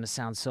 This is going to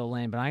sound so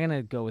lame, but I'm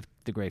going to go with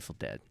the Grateful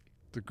Dead.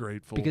 The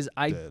Grateful Because Dead.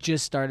 I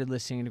just started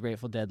listening to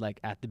Grateful Dead like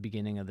at the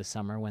beginning of the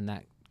summer when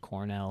that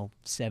Cornell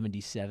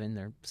 77,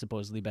 their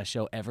supposedly best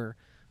show ever,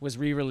 was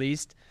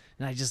re-released.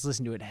 And I just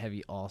listened to it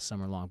heavy all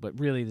summer long. But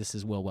really, this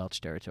is Will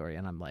Welch territory,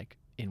 and I'm like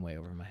in way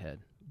over my head.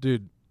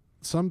 Dude,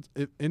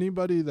 if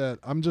anybody that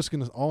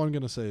all I'm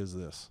going to say is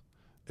this.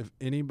 If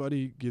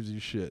anybody gives you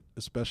shit,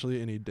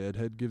 especially any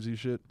deadhead gives you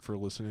shit for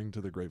listening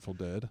to the Grateful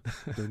Dead,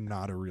 they're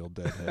not a real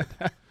deadhead.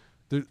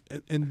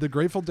 In the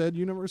Grateful Dead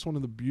universe, one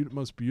of the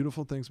most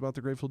beautiful things about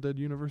the Grateful Dead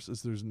universe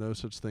is there's no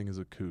such thing as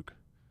a kook.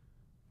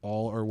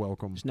 All are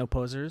welcome. There's no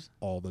posers?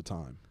 All the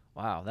time.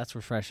 Wow, that's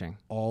refreshing.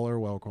 All are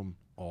welcome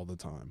all the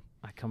time.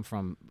 I come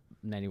from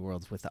many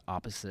worlds with the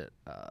opposite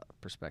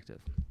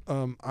perspective.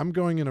 I'm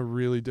going in a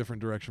really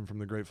different direction from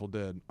the Grateful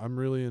Dead. I'm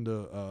really into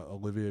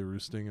Olivier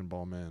Rousteing and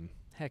Balmain.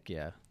 Heck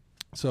yeah.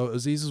 So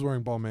Aziz is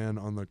wearing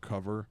Balmain on the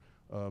cover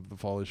of the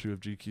fall issue of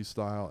GQ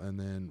Style, and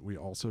then we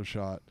also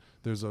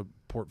there's a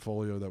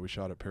portfolio that we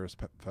shot at Paris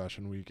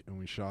Fashion Week, and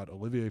we shot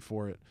Olivier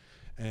for it.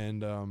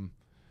 And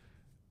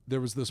there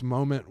was this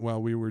moment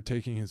while we were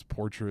taking his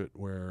portrait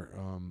where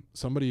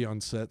somebody on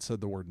set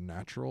said the word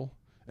natural,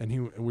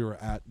 and we were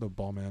at the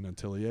Balmain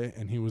Atelier,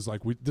 and he was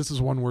like, this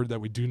is one word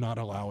that we do not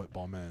allow at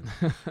Balmain.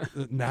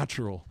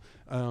 Natural.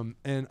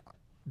 And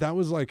that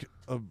was like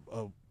a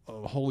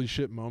holy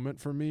shit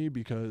moment for me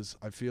because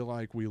I feel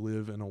like we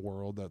live in a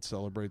world that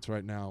celebrates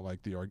right now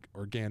like the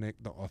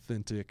organic, the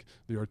authentic,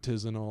 the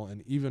artisanal,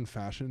 and even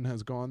fashion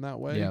has gone that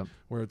way. Yep.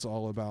 Where it's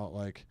all about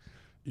like,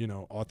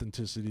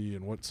 authenticity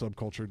and what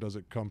subculture does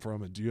it come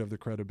from and do you have the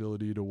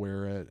credibility to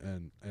wear it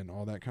and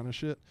all that kind of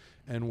shit.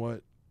 And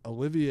what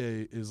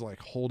Olivier is like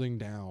holding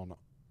down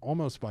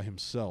almost by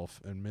himself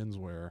in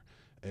menswear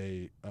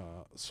a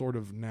sort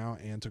of now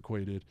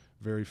antiquated,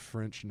 very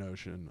French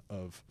notion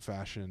of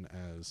fashion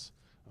as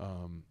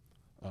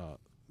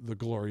the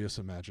glorious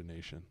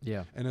imagination.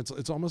 Yeah. And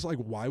it's almost like,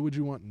 why would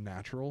you want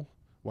natural?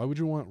 Why would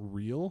you want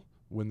real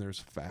when there's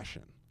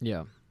fashion?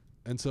 Yeah.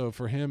 And so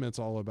for him, it's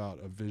all about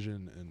a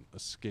vision and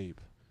escape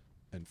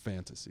and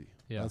fantasy.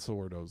 Yeah. That's the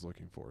word I was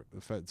looking for.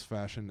 It's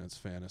fashion, it's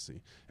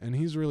fantasy. And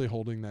he's really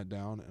holding that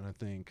down, and I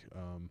think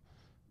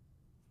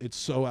it's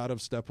so out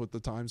of step with the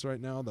times right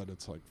now that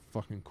it's like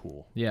fucking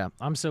cool. Yeah,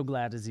 I'm so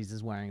glad Aziz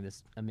is wearing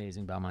this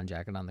amazing Balmain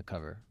jacket on the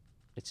cover.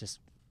 It just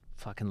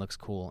fucking looks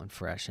cool and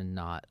fresh and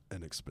not...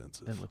 And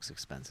expensive. It looks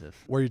expensive.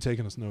 Where are you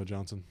taking us, Noah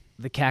Johnson?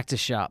 The Cactus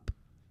Shop.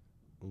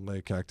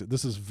 Lake Cactus.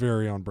 This is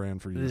very on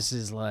brand for you. This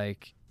is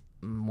like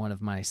one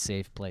of my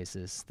safe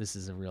places. This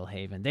is a real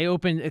haven.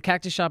 The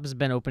Cactus Shop has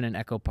been open in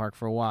Echo Park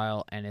for a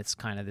while, and it's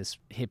kind of this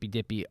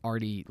hippy-dippy,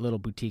 arty little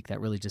boutique that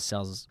really just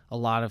sells a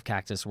lot of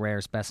cactus, rare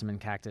specimen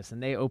cactus,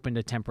 and they opened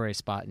a temporary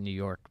spot in New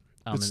York.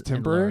 It's in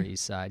temporary? the Lower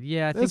East Side.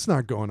 Yeah, I think It's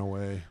not going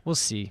away. we'll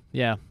see.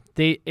 Yeah.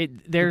 The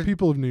They're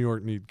people of New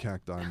York need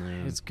cacti,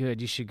 man. It's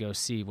good. You should go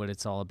see what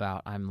it's all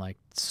about. I'm like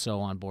so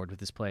on board with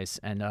this place,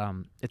 and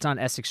it's on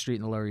Essex Street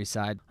in the Lower East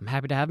Side. I'm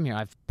happy to have them here.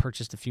 I've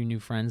purchased a few new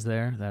friends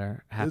there that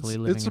are happily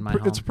living in my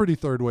home. It's a pretty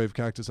third wave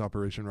cactus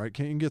operation, right?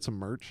 Can't you get some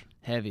merch?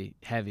 Heavy.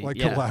 Like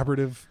yeah.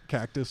 collaborative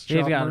cactus They've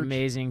shop got merch?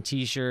 amazing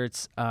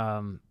T-shirts.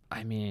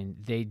 I mean,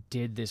 they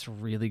did this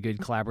really good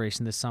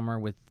collaboration this summer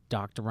with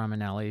Dr.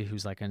 Romanelli,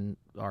 who's like an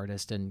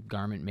artist and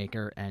garment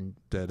maker, and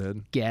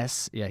Deadhead.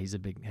 Guess. Yeah, he's a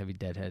big, heavy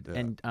Deadhead. Yeah.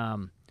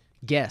 And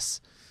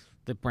Guess,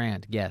 the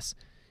brand, Guess,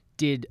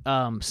 did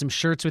some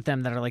shirts with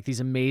them that are like these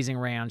amazing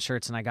rayon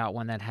shirts, and I got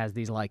one that has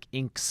these like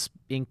ink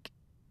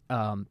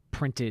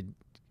printed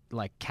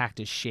like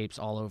cactus shapes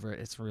all over it.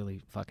 It's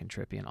really fucking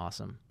trippy and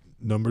awesome.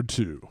 Number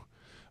 2.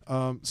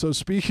 So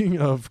speaking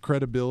of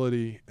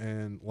credibility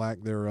and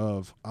lack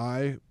thereof,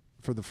 I,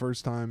 for the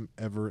first time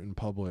ever in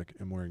public,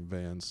 am wearing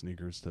Vans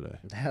sneakers today.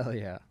 Hell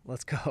yeah.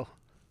 Let's go.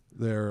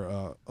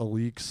 They're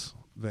Aleeks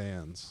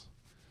Vans.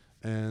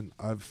 And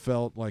I've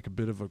felt like a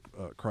bit of a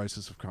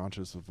crisis of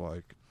conscience of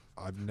like,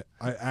 I'm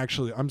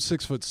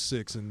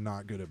 6'6" and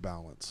not good at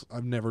balance.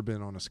 I've never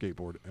been on a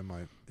skateboard in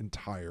my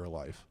entire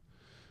life.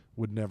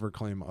 Would never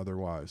claim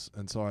otherwise.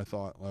 And so I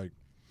thought, like,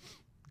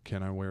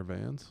 can I wear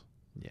Vans?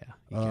 Yeah.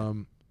 You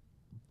can.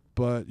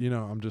 But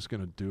I'm just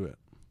gonna do it.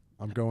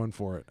 I'm going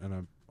for it,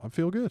 and I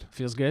feel good.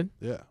 Feels good?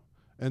 Yeah.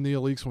 And the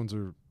Aleeks ones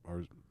are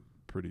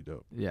pretty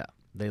dope. Yeah.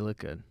 They look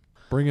good.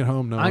 Bring it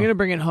home, Noah. I'm going to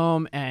bring it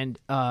home, and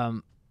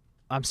I'm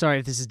sorry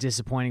if this is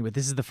disappointing, but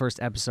this is the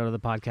first episode of the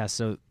podcast,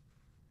 so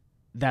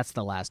that's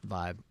the last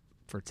vibe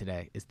for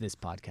today, is this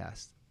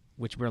podcast,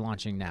 which we're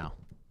launching now.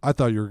 I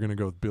thought you were gonna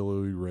go with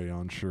billowy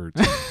rayon shirts.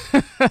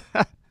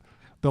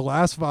 The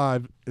last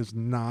vibe is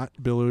not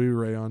billowy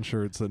rayon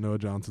shirts that Noah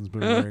Johnson's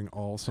been wearing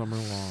all summer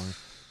long.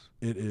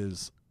 It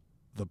is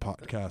the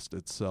podcast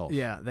itself.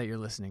 Yeah, that you're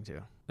listening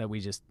to, that we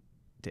just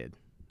did.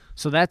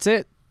 So that's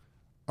it.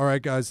 All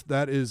right, guys,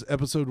 that is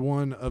episode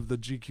 1 of the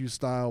GQ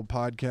Style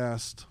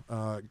podcast.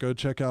 Go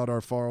check out our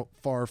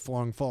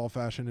far-flung fall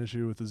fashion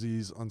issue with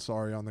Aziz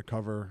Ansari on the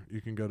cover. You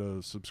can go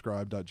to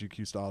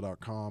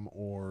subscribe.gqstyle.com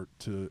or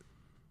to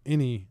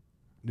any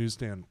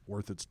newsstand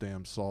worth its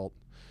damn salt.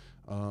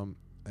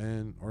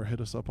 Or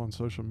hit us up on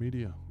social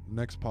media.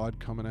 Next pod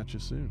coming at you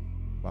soon.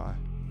 Bye.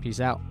 Peace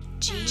out.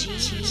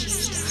 GQ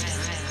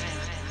Style.